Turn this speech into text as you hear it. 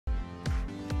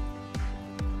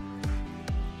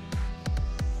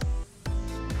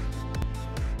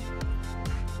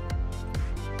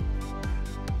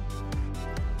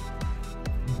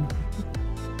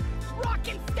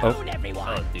Stone,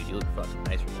 everyone! Oh, dude, you look fucking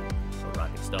nice right now. Oh,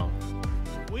 rocking stone.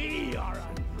 We are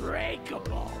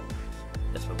unbreakable!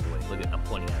 That's my boy. Look at, I'm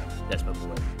pointing at him. That's my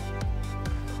boy.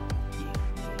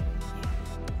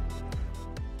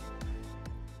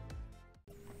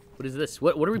 What is this?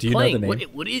 What are we playing?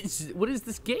 What is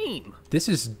this game? This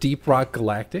is Deep Rock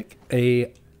Galactic,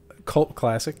 a cult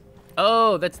classic.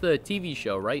 Oh, that's the TV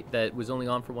show, right? That was only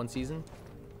on for one season?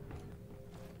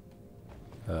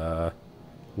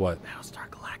 What?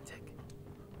 Battlestar Galactic.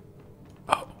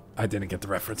 Oh, I didn't get the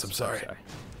reference. I'm sorry.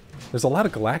 There's a lot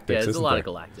of Galactics. Yeah, there's a lot there? of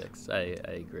Galactics. I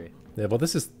agree. Yeah, well,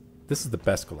 this is the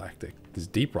best Galactic. This is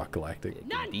Deep Rock Galactic.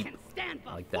 None Deep. can stand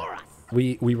I like before that. us!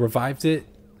 We revived it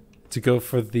to go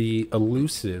for the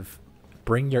elusive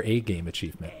Bring Your A Game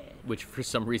achievement. Which, for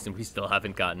some reason, we still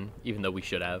haven't gotten, even though we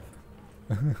should have.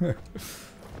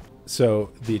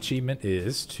 So the achievement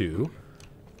is to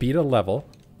beat a level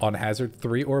on Hazard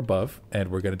 3 or above, and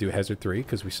we're going to do Hazard 3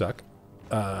 because we suck.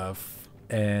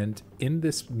 And in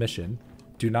this mission,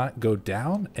 do not go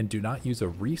down and do not use a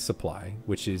resupply,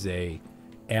 which is a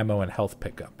ammo and health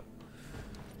pickup.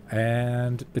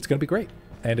 And it's going to be great.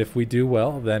 And if we do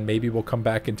well, then maybe we'll come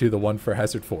back and do the one for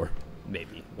Hazard 4.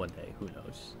 Maybe one day. Who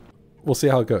knows? We'll see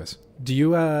how it goes. Do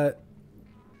you,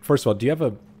 first of all, do you have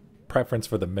a preference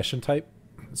for the mission type?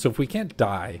 So if we can't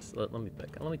die... So let me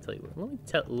pick. Let me tell you.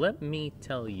 Let me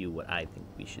tell you what I think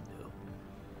we should do.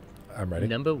 I'm ready.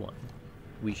 Number one,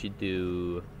 we should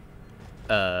do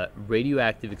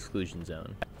radioactive exclusion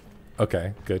zone.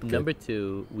 Okay, good. Number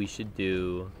two, we should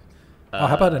do...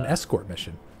 how about an escort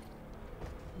mission?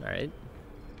 All right.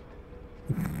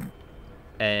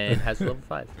 And has level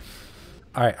 5.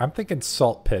 All right, I'm thinking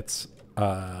salt pits.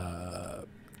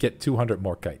 Get 200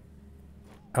 more kite.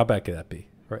 How bad could that be?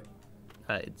 Right.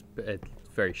 It's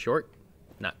very short,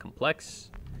 not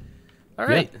complex. All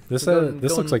right. Yeah, this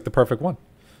looks like the perfect one.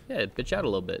 Yeah, bitch out a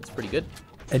little bit. It's pretty good.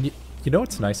 And you know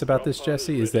what's nice about this,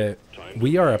 Jesse, is that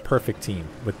we are a perfect team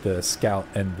with the scout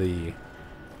and the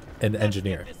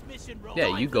engineer.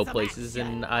 Yeah, you go places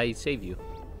and I save you.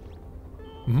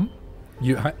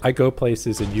 I go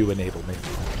places and you enable me.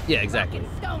 Yeah, exactly.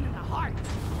 Stone in the heart!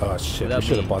 Oh shit! Without We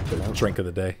should have me. bought the drink of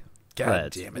the day.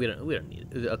 God damn it! We don't need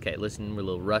it. Okay, listen, we're a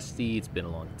little rusty. It's been a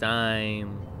long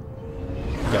time.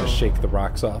 You gotta shake the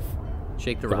rocks off.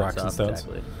 Shake the rocks off.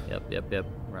 Exactly. Yep.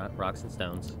 Rocks and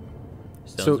stones.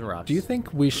 Stones and rocks. Do you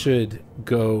think we should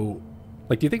go?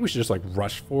 Like, do you think we should just like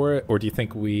rush for it, or do you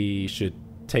think we should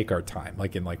take our time,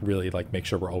 like, and like really like make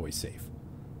sure we're always safe?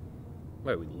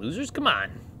 Wait, are we losers? Come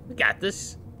on, we got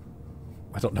this.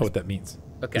 I don't know what that means.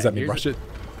 Okay. Does that mean rush it?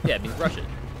 Yeah, it means rush it.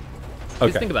 Okay.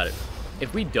 Just think about it.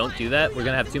 If we don't do that, we're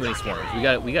gonna have too many swarms. We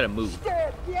gotta move.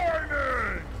 Stop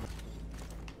whining!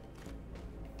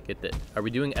 Get that. Are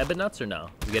we doing ebba nuts or no?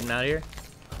 We getting out of here?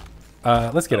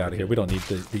 Let's get out of here. We don't need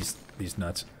these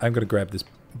nuts. I'm gonna grab this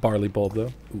barley bulb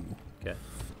though. Ooh. Okay.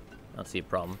 I don't see a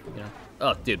problem. You know.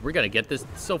 Oh, dude, we're gonna get this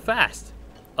so fast.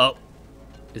 Oh,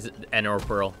 is it N or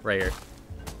pearl right here?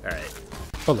 All right.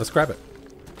 Oh, let's grab it.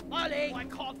 Molly! I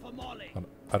called for Molly!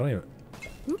 I don't even...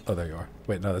 Oh, there you are.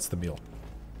 Wait, no, that's the mule.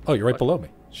 Oh, you're right below me.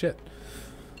 Shit.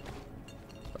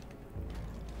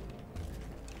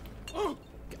 Oh,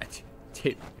 gotcha.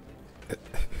 Dude.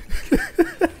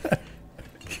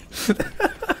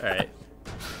 All right.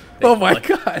 Oh my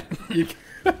god.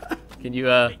 Can you,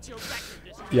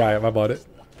 Yeah, I'm on it.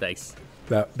 Thanks.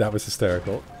 That was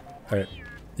hysterical. All right.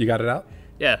 You got it out?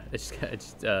 Yeah, I just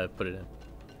put it in.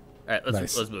 All right,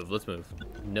 let's Nice. Let's move.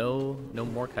 No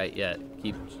more kite yet.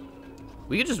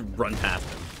 We could just run past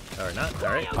them, or not? All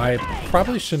right. I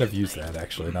probably shouldn't have used that,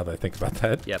 actually, now that I think about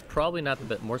that. Yeah, probably not the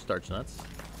bit more starch nuts.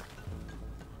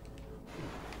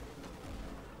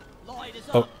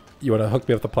 Oh, you want to hook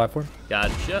me up the platform?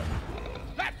 Gotcha.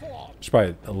 Should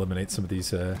probably eliminate some of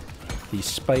these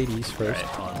spideys All first. right,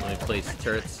 hold on, let me place the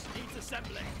turrets.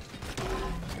 Sentry's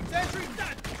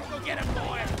done! Go get him,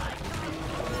 boy!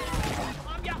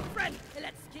 I'm your friend!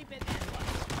 Let's keep it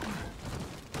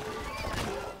that way.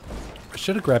 I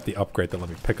should have grabbed the upgrade that let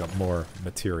me pick up more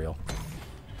material.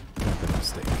 That's a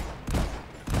mistake.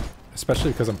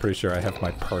 Especially because I'm pretty sure I have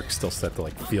my perk still set to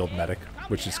like field medic,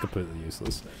 which is completely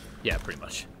useless. Yeah, pretty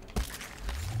much.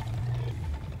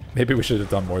 Maybe we should have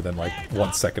done more than like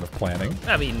 1 second of planning.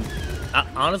 I mean,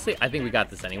 honestly, I think we got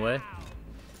this anyway.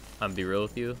 I'm gonna be real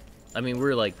with you. I mean,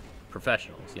 we're like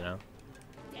professionals, you know?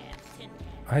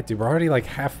 Alright, dude, we're already like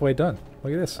halfway done.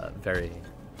 Look at this. Very...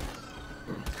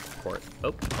 Port.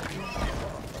 Oh.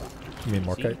 You mean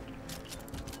more See? kite?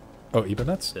 Oh, Eba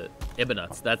nuts? The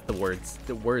Ibanuts, that's the words.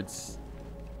 The words.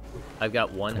 I've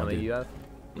got one. How many do you have?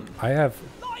 I have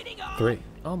 3.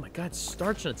 Oh my god,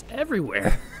 starch nuts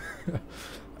everywhere.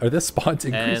 Are this spawns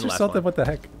increase And or last something? one. What the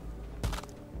heck?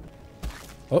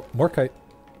 Oh, more kite.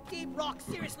 Deep Rock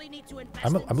seriously need to invest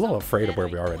I'm a in little some afraid of where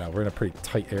we better are right now. We're in a pretty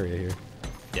tight area here.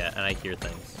 Yeah, and I hear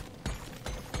things.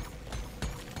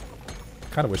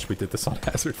 Kind of wish we did this on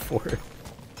Hazard 4.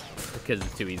 Because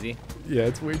it's too easy. Yeah,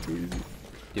 it's way too easy.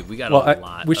 Dude, we got Well, a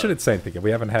lot. we shouldn't say anything yet.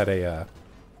 We haven't had a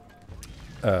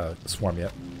swarm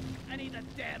yet. I need a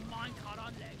damn minecart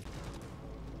on leg.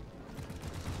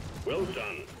 Well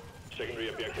done. Secondary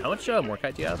objective. How much more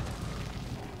kite do you have?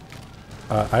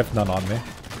 I have none on me,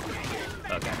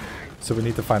 Okay. so we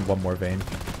need to find one more vein.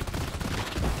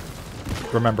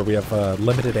 Remember, we have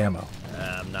limited ammo.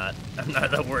 I'm not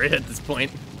that worried at this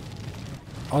point.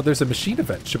 Oh, there's a machine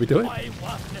event. Should we do it?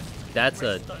 That's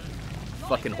a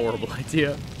fucking horrible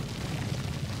idea.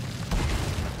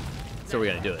 So we're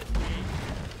gonna do it.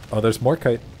 Oh, there's more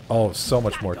kite. Oh, so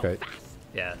much more kite.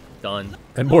 Yeah, done.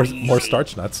 And more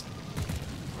starch nuts.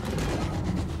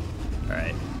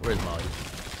 Alright, where's Molly?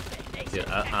 Dude,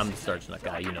 I'm the starch nut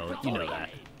guy, you know that.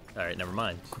 Alright, never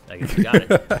mind. I guess we got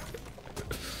it.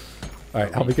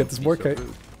 Alright, help me get this more kite.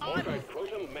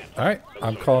 Alright,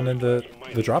 I'm calling in the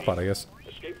drop pod, I guess.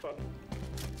 Escape button.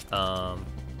 Hold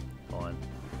on.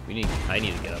 I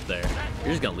need to get up there. You're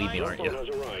just gonna leave me, aren't you? Has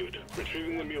arrived.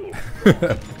 Retrieving the mule.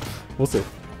 We'll see.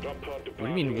 Drop pod What do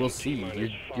you mean we'll see?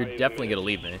 You're definitely gonna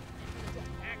leave me.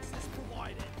 Access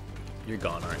provided. You're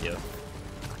gone, aren't you?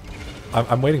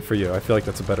 I'm waiting for you. I feel like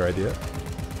that's a better idea.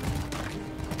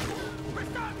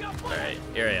 Alright,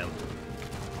 here I am.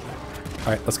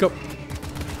 Alright, let's go.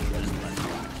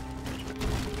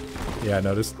 Yeah, I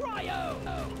noticed. Cryo.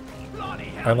 Bloody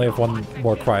hell. I only have one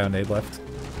more cryonade left.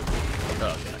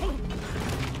 Oh,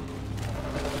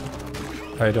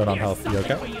 okay. How you doing on health? You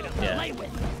okay? Yeah.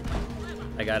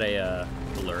 I got a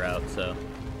lure out, so.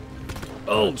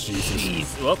 Oh,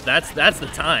 jeez. Well, that's the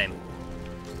time.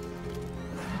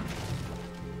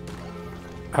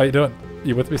 How you doing?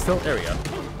 You with me still? There we go.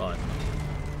 Hold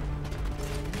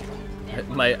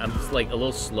on. I'm just like a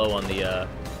little slow on the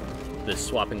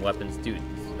swapping weapons, dude.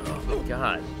 Oh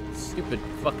god, stupid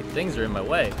fucking things are in my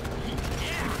way.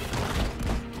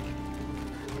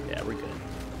 Yeah, we're good.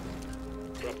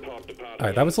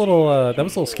 Alright, that was a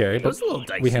little scary, It but was a little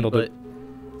dicey, we handled but it.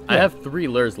 I have 3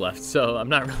 lures left, so I'm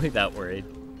not really that worried.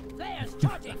 Players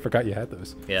charging. I forgot you had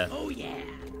those. Yeah. Oh yeah.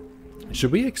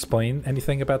 Should we explain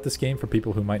anything about this game for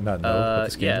people who might not know what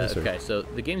this game yeah, is? Or? okay, so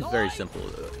the game's very simple.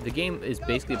 The game is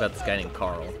basically about this guy named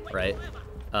Carl, right?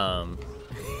 I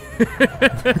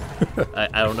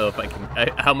don't know if I can,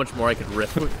 how much more I could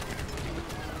riff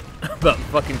about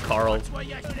fucking Carl.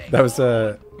 That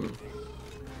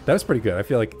was pretty good. I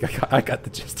feel like I got the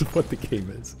gist of what the game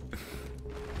is.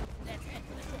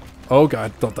 Oh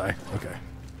god, don't die. Okay.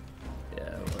 Yeah,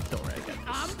 well, don't worry, I got this.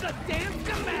 I'm the damn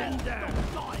commander.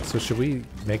 So should we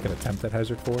make an attempt at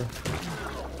Hazard 4? I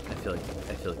feel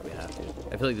like we have to.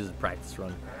 I feel like this is a practice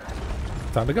run.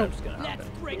 Time to go. I'm just gonna hop Let's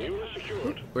in. bring it. Mule is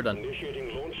secured. We're done.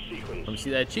 Initiating launch sequence. Let me see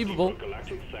that achievable.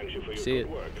 Galactic thanks you for your See good it.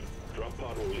 work. Drop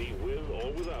pod will leave with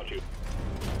or without you.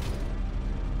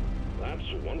 That's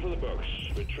one for the books.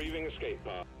 Retrieving escape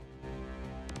pod.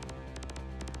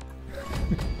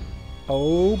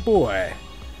 Oh boy.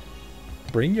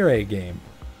 Bring your A game.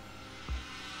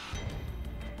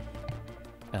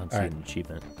 I don't see Alright. an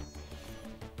achievement.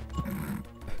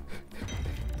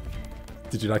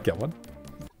 Did you not get one?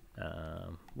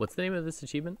 What's the name of this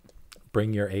achievement?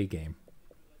 Bring your A game.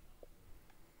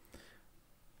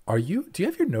 Do you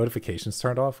have your notifications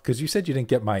turned off? Because you said you didn't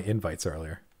get my invites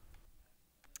earlier.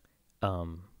 I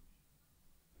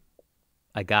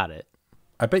got it.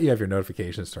 I bet you have your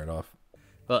notifications turned off.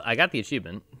 Well, I got the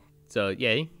achievement, so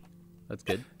yay. That's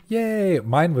good. Yay!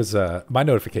 Mine was my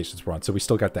notifications were on, so we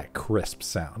still got that crisp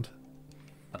sound.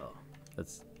 Oh,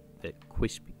 that's the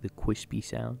quispy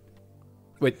sound.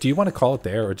 Wait, do you want to call it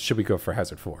there, or should we go for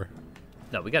Hazard 4?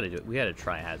 No, we gotta do it. We gotta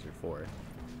try Hazard 4.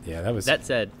 Yeah, that was. That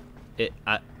said,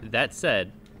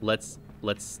 let's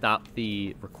stop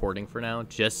the recording for now,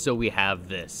 just so we have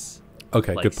this.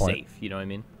 Okay, Like, good point. safe. You know what I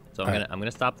mean? So Alright. I'm gonna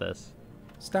stop this.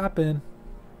 Stop in.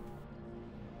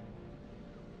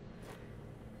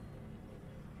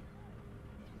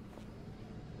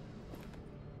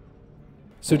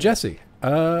 So Jesse,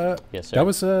 Yes,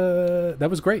 sir. that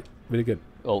was great. Really good.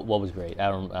 Oh, what was great? I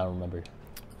don't remember.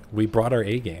 We brought our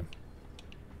A game.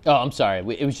 Oh, I'm sorry.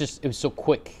 It was so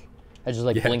quick. I just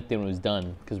Yeah. blinked and it was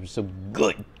done because we're so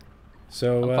good.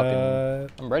 So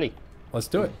I'm ready. let's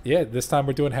do it. Yeah, this time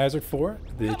we're doing Hazard 4,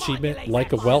 the achievement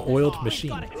like a well-oiled machine.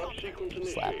 Drop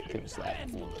sequence Slap, initiated. give a slap,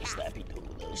 slappy,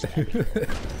 slappy.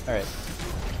 All right.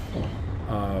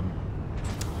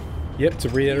 Yep, to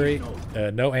reiterate,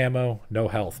 no ammo, no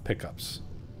health pickups.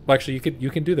 Well, actually, you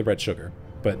can do the red sugar,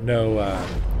 but no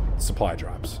supply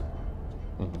drops.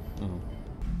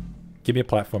 Give me a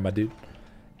platform, my dude.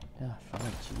 Yeah,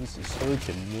 fine. Jesus, so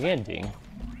demanding.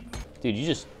 Dude, you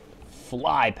just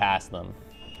fly past them.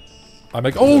 I'm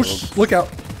like, oh, look out!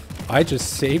 I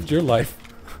just saved your life.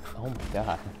 Oh my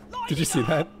god. Did you see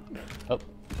that? Oh,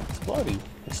 exploding.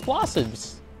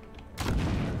 Explosives.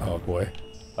 Oh boy.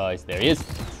 Oh, there he is.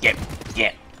 Get,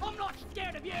 get. I'm not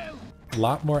scared of you. A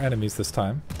lot more enemies this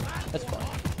time. That's fine.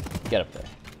 Get up there.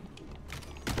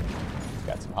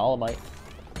 Got some holomite.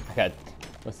 I got,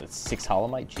 what's that, 6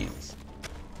 holomite? Jesus.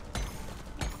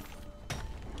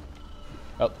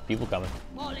 Oh, people coming.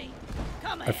 Molly,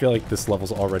 come I here. feel like this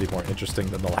level's already more interesting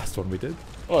than the last one we did.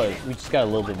 Well, we just got a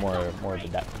little bit more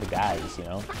of the guys, you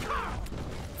know?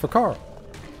 For Carl.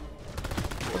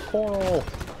 For Coral.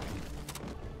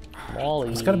 Molly.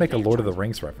 I was gonna make a Lord of the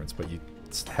Rings reference, but you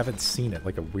just haven't seen it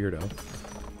like a weirdo.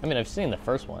 I mean, I've seen the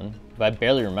first one, but I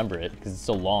barely remember it because it's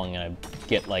so long and I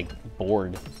get, like,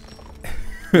 bored.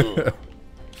 Ugh.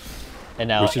 And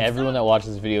now should- everyone that watches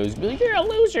this video is like, you're a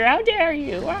loser, how dare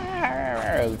you?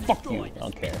 Arr, fuck you, I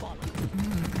don't care.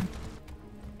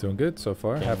 Doing good so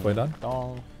far. Halfway done.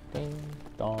 Dong, ding,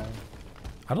 dong.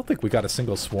 I don't think we got a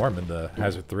single swarm in the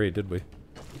Hazard 3, did we?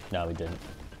 No, we didn't.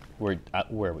 Where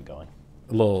are we going?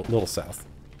 A little south.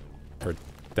 Or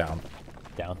down.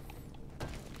 Down.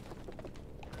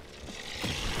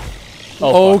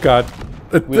 Oh, fuck.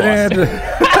 god. We lost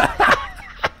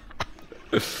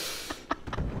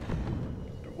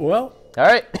Well, All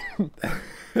right.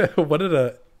 what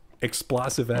an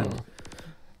explosive end.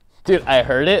 Dude, I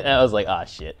heard it and I was like, ah,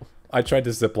 shit. I tried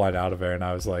to zip line out of there and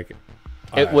I was like,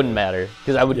 It wouldn't matter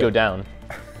because I would go down.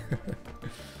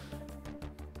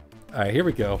 alright, here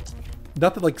we go.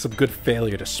 Nothing like some good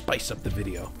failure to spice up the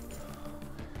video.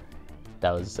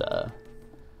 That was,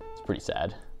 it's pretty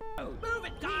sad. Move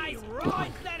it, guys.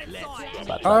 Right then inside. Slap,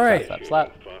 slap, All right. slap,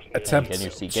 slap, slap. Attempt Get in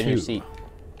your seat, get in your 2. seat.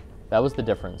 That was the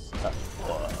difference.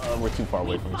 We're too far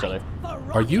away from each other.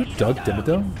 Are you Doug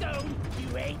Dimmadome? Stone,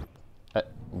 you ain't.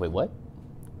 Wait, what?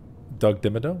 Doug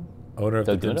Dimmadome? Owner of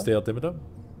Doug the Dimmadome? Dimsdale Dimmadome?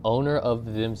 Owner of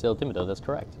the Dimsdale Dimmadome, that's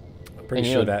correct. I'm pretty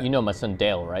And sure that you know my son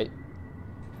Dale, right?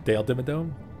 Dale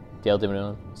Dimmadome? Dale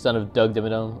Dimmadome, son of Doug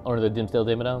Dimmadome, owner of the Dimsdale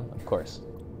Dimmadome, of course.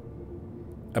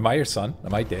 Am I your son?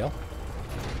 Am I Dale?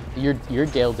 You're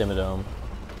Dale Dimmadome.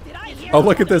 Did I hear? Oh,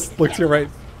 look at this. Look to your right.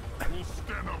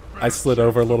 I slid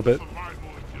over a little bit.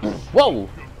 Whoa!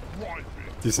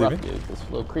 Do you see me? Rough, dude. It's a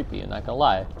little creepy, I'm not gonna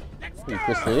lie. Hey,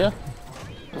 Chris Leah?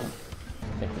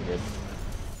 I think we're good.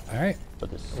 Alright. But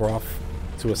there's We're off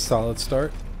to a solid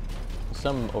start.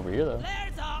 some over here, though.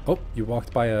 Flares up. Oh, you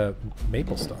walked by a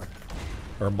maple star.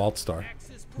 Or a malt star.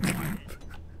 Axis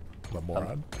I'm a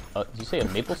moron. Did you say a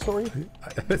maple story?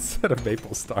 I said a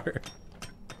maple star.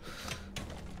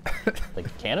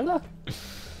 Like Canada?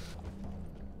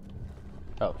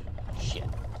 Oh, shit.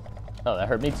 Oh, that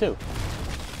hurt me too.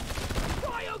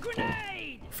 Fire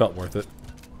grenade. Felt worth it.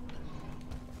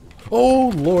 Oh,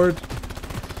 Lord.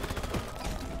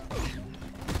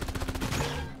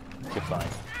 You're fine.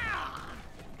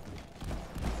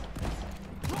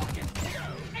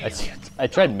 I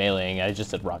tried meleeing, I just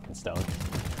said rock and stone.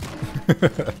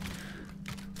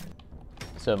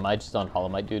 So am I just on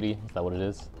holomite duty? Is that what it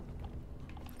is?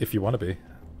 If you want to be.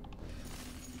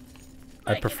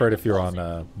 I preferred if you're on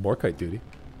Morkite duty.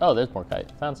 Oh, there's more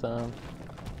kite. Found some.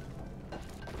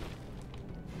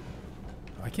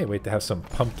 I can't wait to have some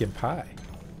pumpkin pie.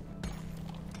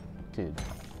 Dude,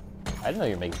 I didn't know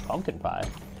you were making pumpkin pie.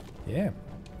 Yeah.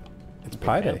 It's Big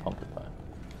pie fan of day. Pumpkin pie.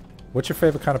 What's your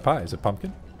favorite kind of pie? Is it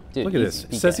pumpkin? Dude, Look at easy this.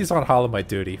 It says pecan. he's on holomite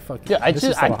duty. Fuck. Dude, I this is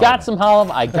just, I not a got holomite.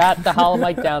 some I got the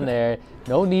holomite down there.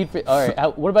 No need for,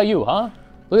 alright, what about you, huh?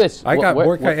 Look at this. I got Where-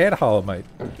 Morkite and holomite.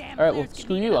 Alright, well,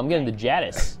 screw you. I'm getting the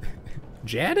Jadis.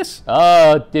 Jadis?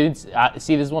 Oh, dude, see,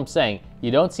 this is what I'm saying. You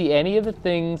don't see any of the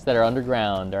things that are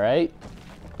underground, alright?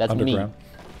 That's Underground.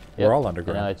 me. We're all And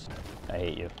underground. now it's- I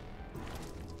hate you.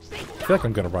 I feel like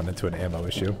I'm gonna run into an ammo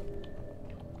issue.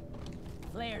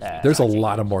 Flares. There's a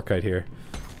lot of Morkite here.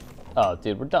 Oh,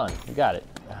 dude, we're done. We got it.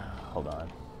 Hold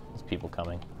on. There's people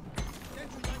coming.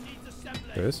 Gentlemen needs assembly.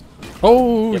 There is.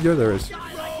 Oh, Yep. yeah, there is.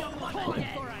 I like your one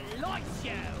for a light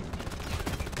show.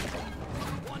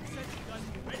 One sentry gun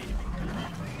ready to be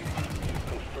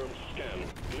Confirmed scan.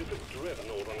 Blizzard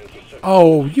Dreadnought on interception.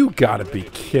 Oh, you gotta be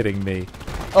kidding me.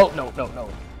 Oh, no, no, no.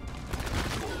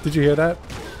 Did you hear that?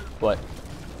 What?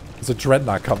 There's a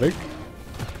dreadnought coming.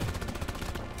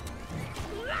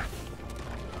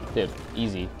 Dude,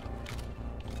 easy.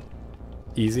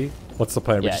 Easy. What's the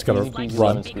plan? We Yeah, just gotta easy peasy,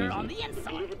 run. lemon bigger on squeezy. the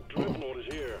inside. Blizzard Dreadnought is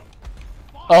here.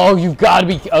 Oh, you gotta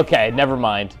be, okay, never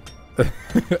mind.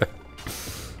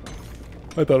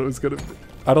 I thought it was gonna.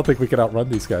 I don't think we can outrun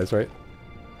these guys, right?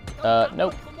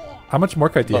 Nope. How much more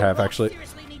kite do you have, actually?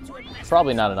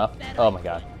 Probably not enough. Oh my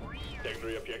god.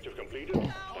 Secondary objective completed.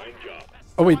 Fine job.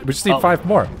 Oh wait, we just need 5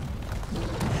 more.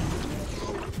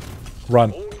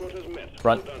 Run. All quotas met.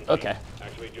 Run. Well done, Okay. team.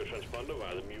 Activate your transponder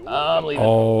via the mule. I'm leaving.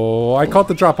 Oh, I caught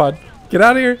the drop pod. Get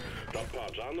out of here. Drop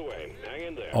pods on the way. Hang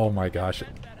in there. Oh my gosh.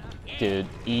 Dude,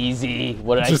 easy.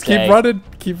 What did Just I say? keep running.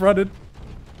 Keep running.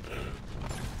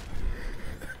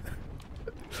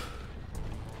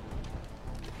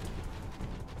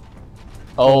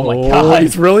 Oh my Oh, god.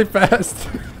 he's really fast.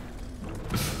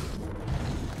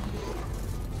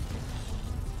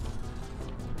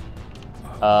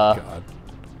 God.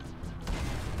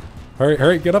 Hurry,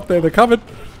 hurry, get up there. They're coming.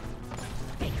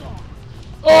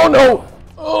 Oh no.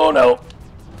 Oh no.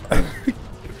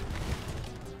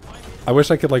 I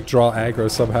wish I could like draw aggro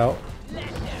somehow.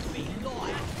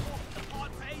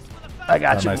 I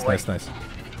got you. Nice, boy. nice, nice.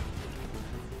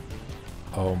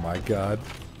 Oh my god.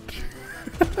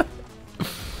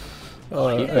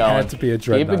 Oh, Keep it going. had to be a Keep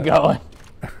dreadnought. it going.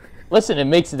 Listen, it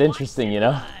makes it interesting, you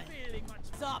know?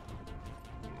 Stop.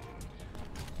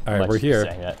 All right, Much we're here.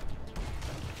 saying that.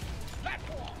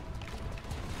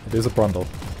 It is a brundle.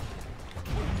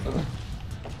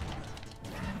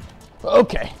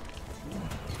 Okay.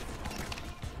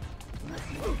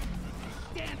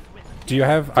 Do you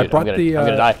have? I Dude, brought I'm the.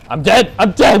 gonna die. I'm dead.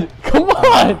 I'm dead. Come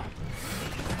on.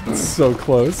 So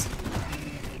close.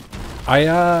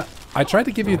 I tried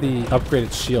to give you the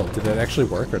upgraded shield. Did it actually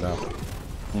work or no?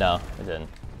 No, it didn't.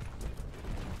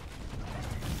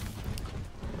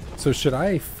 So should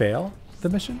I fail the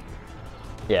mission?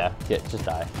 Yeah, just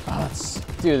die. Oh,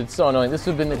 dude, it's so annoying. This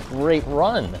would have been a great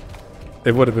run.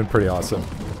 It would have been pretty awesome.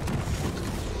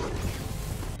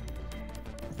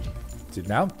 Dude,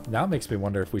 now it makes me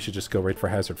wonder if we should just go right for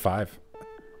Hazard 5.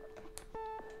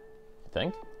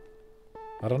 Think?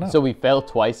 I don't know. So we failed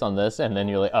twice on this, and then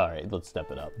you're like, all right, let's step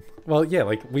it up. Well, yeah,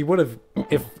 like we would have,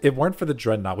 if it weren't for the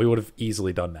Dreadnought, we would have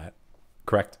easily done that.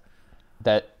 Correct?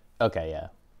 Okay, yeah.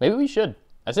 Maybe we should.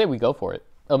 I say we go for it.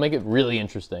 It'll make it really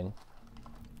interesting.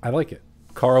 I like it.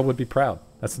 Carl would be proud.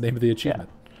 That's the name of the achievement.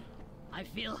 I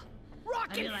feel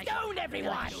rock and stone,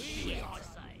 everyone. Shit.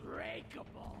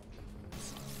 Breakable.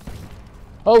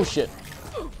 Oh shit.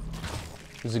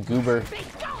 There's a goober.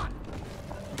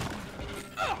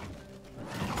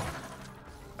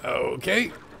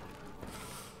 Okay.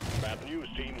 Bad news,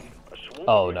 team. A swarm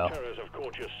Oh, of no. terrors have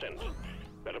caught your scent.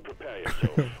 Better prepare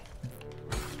yourself.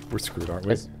 We're screwed, aren't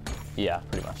we? Yeah,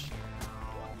 pretty much.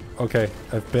 Okay,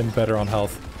 I've been better on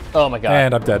health. Oh my god.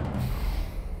 And I'm dead.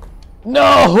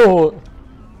 No!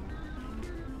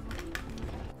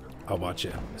 I'll watch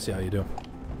you. See how you do.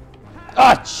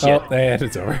 Ah, shit. Oh, and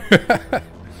it's over.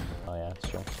 Oh yeah, that's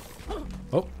true.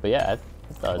 Oh. But yeah,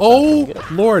 I thought it Oh, sounded pretty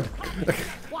good. Lord.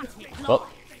 Well.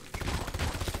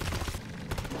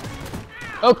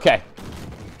 Okay.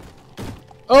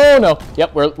 Oh no.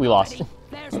 Yep, we lost.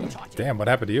 There's the charge. Damn, what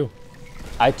happened to you?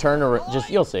 I turn around. Just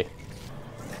you'll see.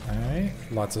 Alright,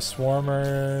 lots of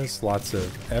swarmers, lots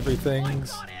of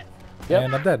everythings. Yep.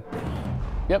 And I'm dead.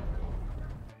 Yep.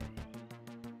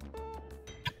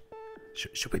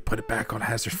 Should we put it back on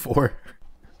Hazard 4?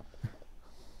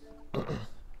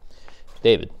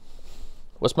 David,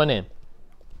 what's my name?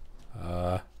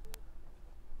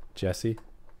 Jesse?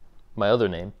 My other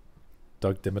name.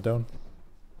 Doug Dimmadome?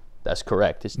 That's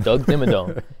correct. It's Doug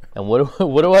Dimmadome. And what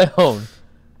do I own?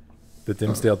 The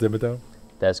Dimsdale Dimmadome?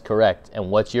 That's correct. And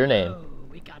what's your name?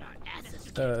 We got our asses.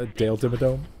 Dale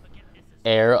Dimmadome?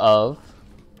 Heir of.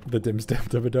 The Dimsdale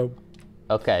Dimmadome?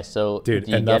 Okay, so Dude,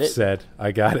 do you enough get it? said.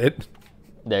 I got it.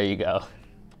 There you go.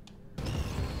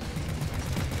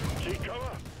 Take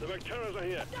cover. The Vecteras are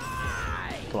here.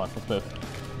 Come on, let's move.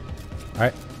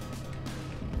 Alright.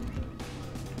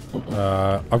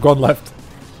 I'm going left.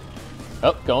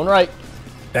 Oh, going right.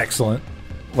 Excellent.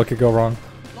 What could go wrong?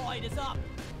 Lloyd is up.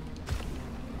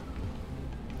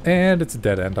 And it's a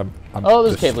dead end. I'm Oh,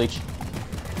 there's a just- cave leech.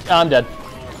 I'm dead.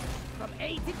 From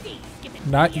A to D. Skip it.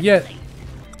 Not Skip yet. it.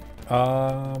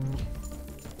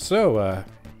 So,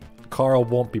 Carl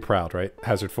won't be proud, right?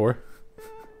 Hazard 4?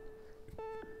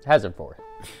 Hazard 4.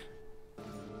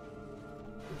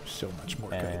 So much more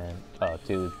good. And oh,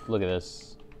 dude, look at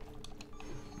this.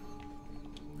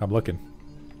 I'm looking.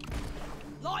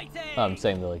 Lloyd's in. I'm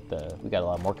saying we got a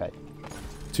lot more kite.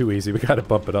 Too easy. We gotta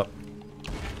bump it up.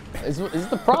 Is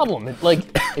the problem?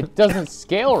 It doesn't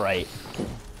scale right.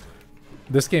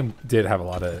 This game did have a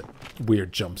lot of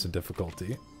weird jumps in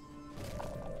difficulty.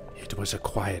 It was a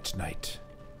quiet night.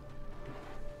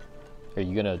 Are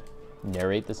you gonna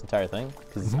narrate this entire thing?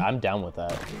 Because I'm down with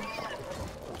that.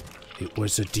 It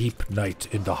was a deep night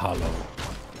in the hollow.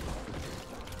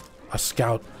 A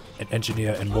scout, an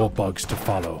engineer, and more bugs to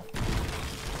follow.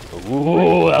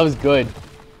 Ooh, that was good.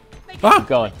 Keep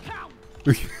going.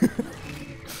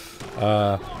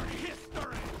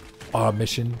 Our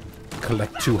mission,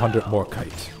 collect 200 more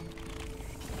kite.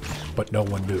 But no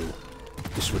one knew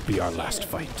this would be our last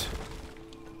fight.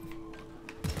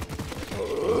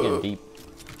 It's getting deep.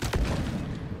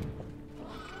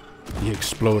 The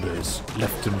exploders,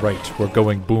 left and right, were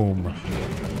going boom,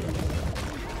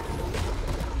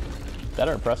 Is that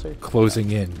our oppressor?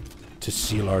 closing in to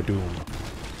seal our doom.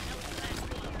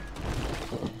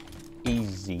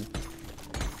 Easy.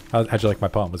 How'd you like my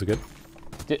poem? Was it good?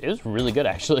 Dude, it was really good,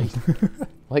 actually.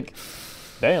 Like,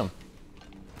 damn.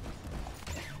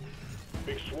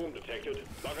 Big swarm detected.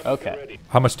 Lock up Okay. and get ready.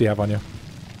 How much do you have on you?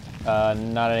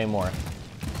 Not anymore.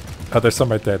 Oh, there's some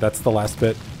right there. That's the last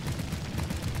bit.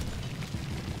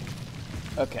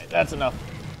 Okay, that's enough.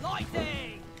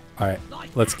 Lighting! All right,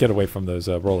 let's get away from those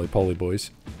roly-poly boys.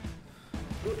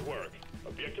 Good work.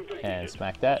 Objective completed. And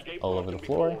smack that all over the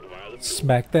floor.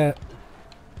 Smack that.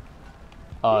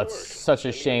 Oh, it's such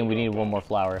a shame we need one more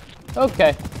flower.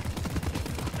 Okay.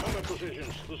 Combat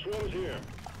positions. The swarm is here.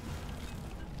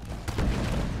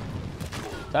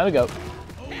 Time to go.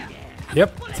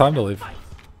 Yep, time to leave.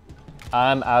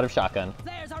 I'm out of shotgun.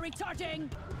 There's our recharging!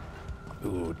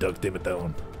 Ooh, Doug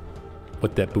Dimmadome.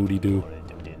 What that booty do?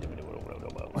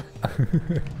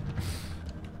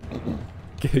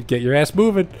 Get your ass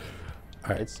moving.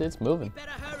 All right. It's moving. Better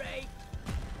hurry!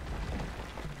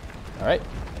 All right.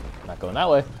 Not going that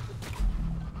way.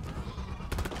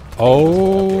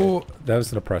 Oh, that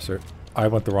was an oppressor. I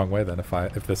went the wrong way then. If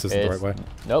this isn't the right way.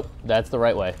 Nope, that's the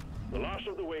right way. The last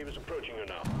of the wave is approaching you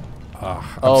now. I'm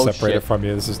Oh, separated shit. from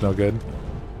you. This is no good.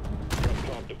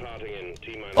 Clock departing in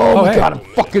T-minus. Oh, my hey. god, I'm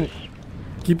fucking...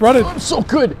 Keep running. I'm so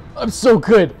good. I'm so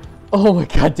good. Oh my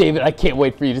god, David, I can't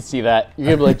wait for you to see that. You're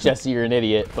gonna be like, Jesse, you're an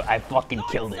idiot, but I fucking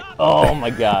killed it. Oh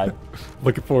my god.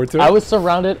 Looking forward to it. I was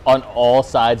surrounded on all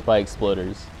sides by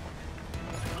exploders.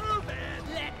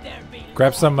 Let there be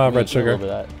Grab some red Make a sugar. little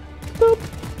bit of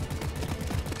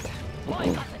that. I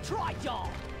got the tri-jaw!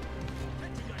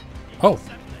 Oh,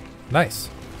 nice.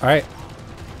 All right.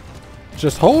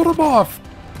 Just hold them off.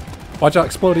 Watch out,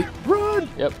 explodey. Run.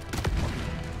 Yep.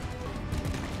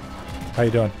 How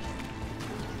you doing?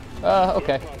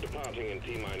 Okay. Clock departing in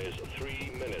T-minus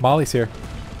 3 minutes. Molly's here.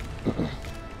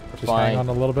 Just Fine. hang on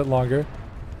a little bit longer.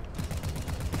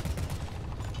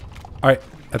 All right.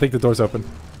 I think the door's open.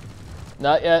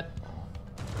 Not yet.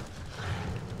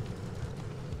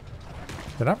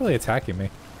 They're not really attacking me.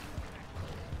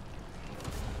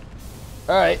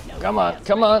 Alright, come on,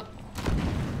 come on.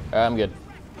 I'm good.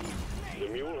 The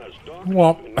mule has docked.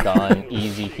 Womp. Done.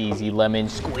 Easy peasy lemon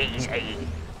squeeze.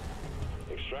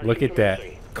 Extraction Look at that.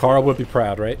 commencing. Carl would be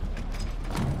proud, right?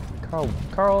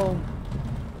 Carl,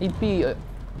 he'd be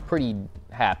pretty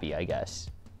happy, I guess.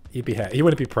 He'd be he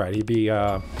wouldn't be proud. He'd be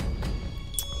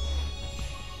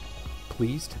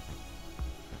pleased.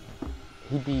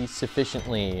 He'd be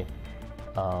sufficiently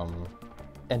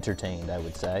entertained, I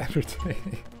would say.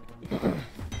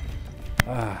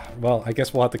 Well, I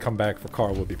guess we'll have to come back for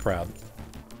Carl would be proud.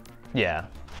 Yeah.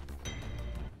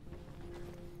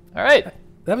 Alright.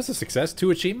 That was a success.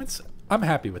 2 achievements. I'm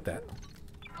happy with that.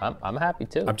 I'm happy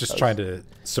too. I'm just trying to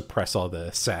suppress all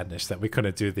the sadness that we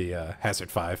couldn't do the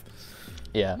Hazard 5.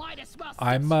 Yeah. Might as well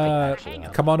I'm hang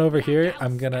on. come on over here.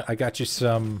 I got you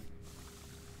some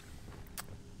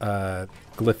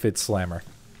Glyphid Slammer.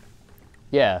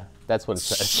 Yeah, that's what it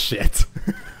says. Shit.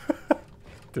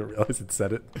 Didn't realize it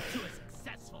said it. To a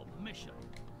successful mission.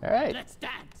 Alright. Let's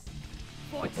dance.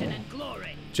 Fortune and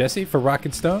glory. Jesse for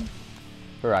Rockin' Stone.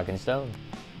 For Rockin' Stone.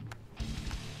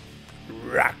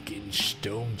 Rockin'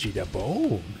 Stone to the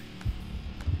bone.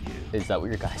 Is that what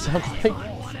your guy sounds like?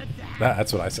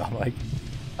 That's what I sound like.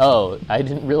 Oh, I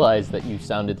didn't realize that you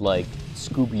sounded like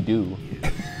Scooby-Doo.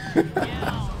 You're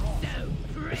so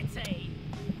pretty.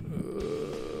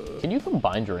 Can you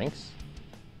combine drinks?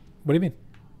 What do you mean?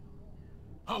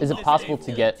 Is it possible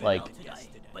to get, like,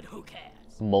 But who cares?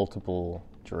 multiple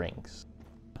drinks?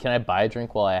 Can I buy a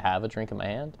drink while I have a drink in my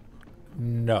hand?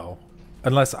 No.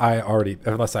 Unless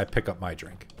I pick up my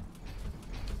drink.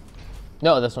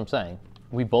 No, that's what I'm saying.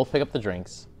 We both pick up the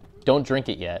drinks, don't drink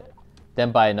it yet,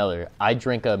 then buy another. I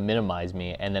drink a Minimize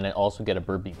Me, and then I also get a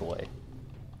Burpee Boy.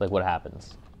 Like, what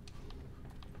happens?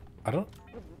 I don't.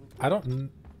 I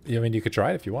mean, you could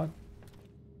try it if you want.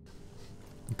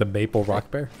 The Maple Rock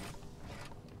Bear.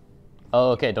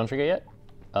 Oh, okay, don't drink it yet?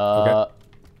 Okay.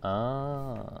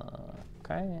 Okay.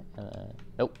 Okay.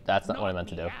 Nope, that's not what I meant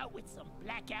to do. Out with some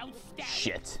blackout stab.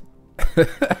 Shit.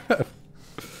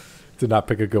 Did not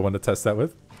pick a good one to test that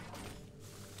with.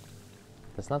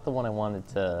 That's not the one I wanted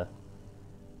to...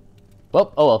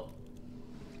 Well, oh well.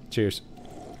 Cheers.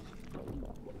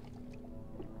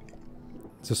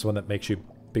 Is this one that makes you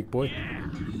big boy?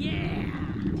 Yeah.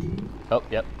 Oh,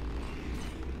 yep.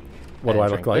 What do I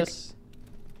And look drink like? this.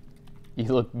 You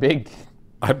look big.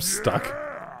 I'm stuck.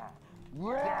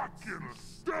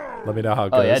 Let me know how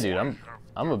it goes. Oh yeah, dude.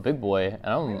 I'm a big boy,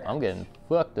 and I'm getting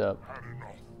fucked up.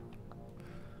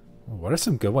 What are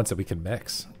some good ones that we can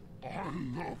mix?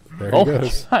 There Oh he my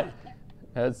goes. god.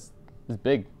 That's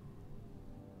big.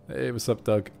 Hey, what's up,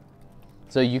 Doug?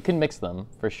 So you can mix them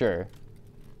for sure.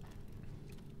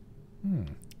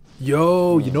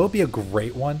 Yo, you know what'd be a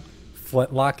great one?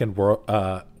 Flintlock and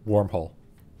wormhole,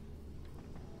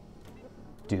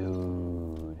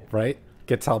 Dude. right?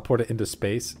 Get teleported into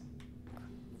space.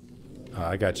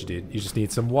 I got you, dude. You just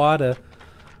need some water.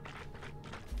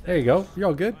 There you go. You're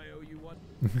all good.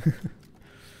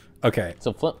 Okay.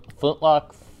 So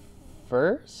flintlock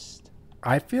first?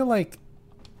 I feel like...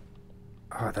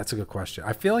 Oh, that's a good question.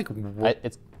 I feel like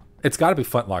it's got to be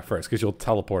Flintlock first because you'll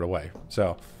teleport away.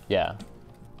 So Yeah.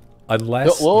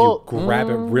 unless Well, you grab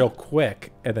it real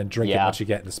quick and then drink it once you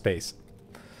get into space.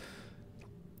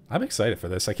 I'm excited for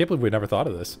this. I can't believe we never thought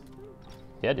of this.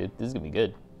 Yeah, dude. This is gonna be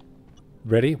good.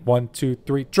 Ready? 1, 2,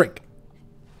 3, drink.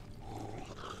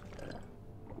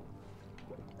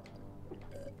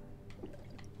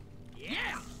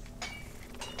 Yeah.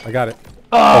 I got it.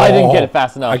 Oh, I didn't get it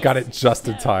fast enough. I got it just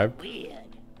in time. Weird.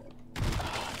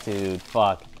 Dude,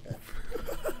 fuck.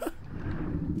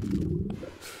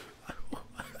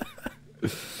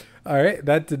 All right,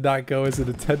 that did not go as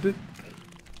intended.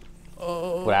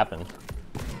 Oh, What happened?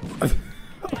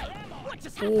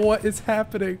 what is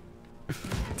happening?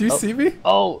 Do you see me?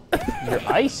 Oh, your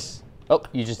ice? Oh,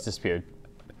 you just disappeared.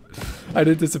 I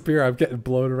didn't disappear. I'm getting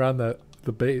blown around the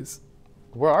base.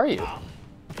 Where are you?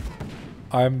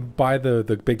 I'm by the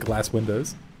big glass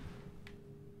windows.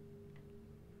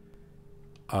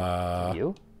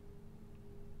 You?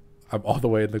 I'm all the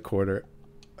way in the corner.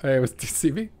 Hey, do you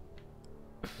see me?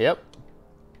 Yep.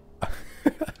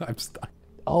 I'm stuck.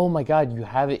 Oh my god, you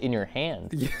have it in your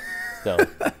hand. Still.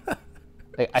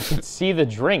 Like, I can see the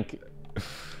drink.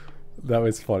 That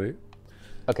was funny.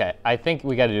 Okay, I think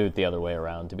we gotta do it the other way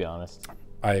around, to be honest.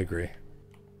 I agree.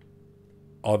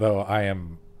 Although I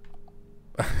am...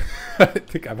 I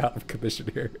think I'm out of commission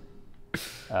here.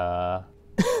 Yeah,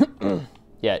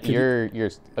 you're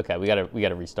okay, we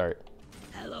gotta restart.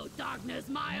 Hello, darkness,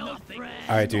 my old friend.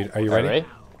 All right, dude. Are you All ready? right?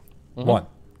 1,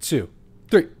 2,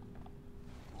 3.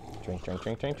 Drink, drink,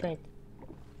 drink, drink, drink.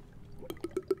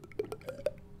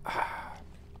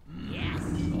 Yes,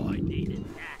 I needed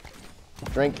that.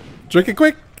 Drink. Drink it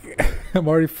quick. I'm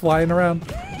already flying around.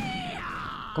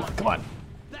 Come on, come on.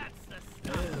 That's the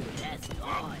stuff. Yes,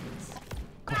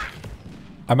 boys.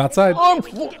 I'm outside. I'm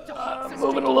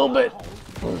moving a little bit.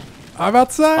 I'm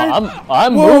outside.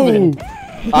 I'm Whoa. moving.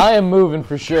 I am moving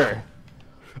for sure.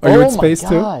 Are you in Oh my space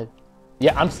too? God.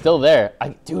 Yeah, I'm still there.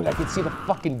 Dude, I can see the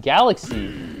fucking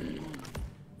galaxy.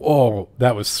 Oh,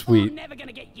 that was I'm sweet. never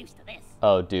gonna get used to this.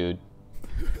 Oh, dude.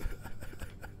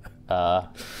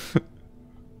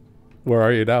 Where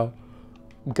are you now?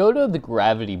 Go to the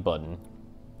gravity button.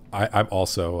 I'm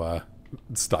also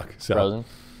stuck. So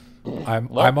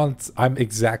Frozen. I'm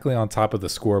exactly on top of the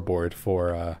scoreboard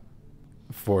for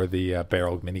the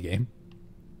barrel minigame.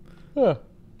 Yeah.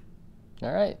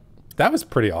 All right. That was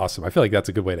pretty awesome. I feel like that's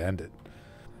a good way to end it.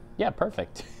 Yeah,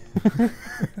 perfect. All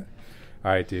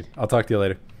right, dude. I'll talk to you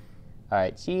later. All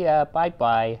right. See ya.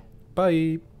 Bye-bye.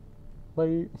 Bye.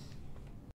 Bye.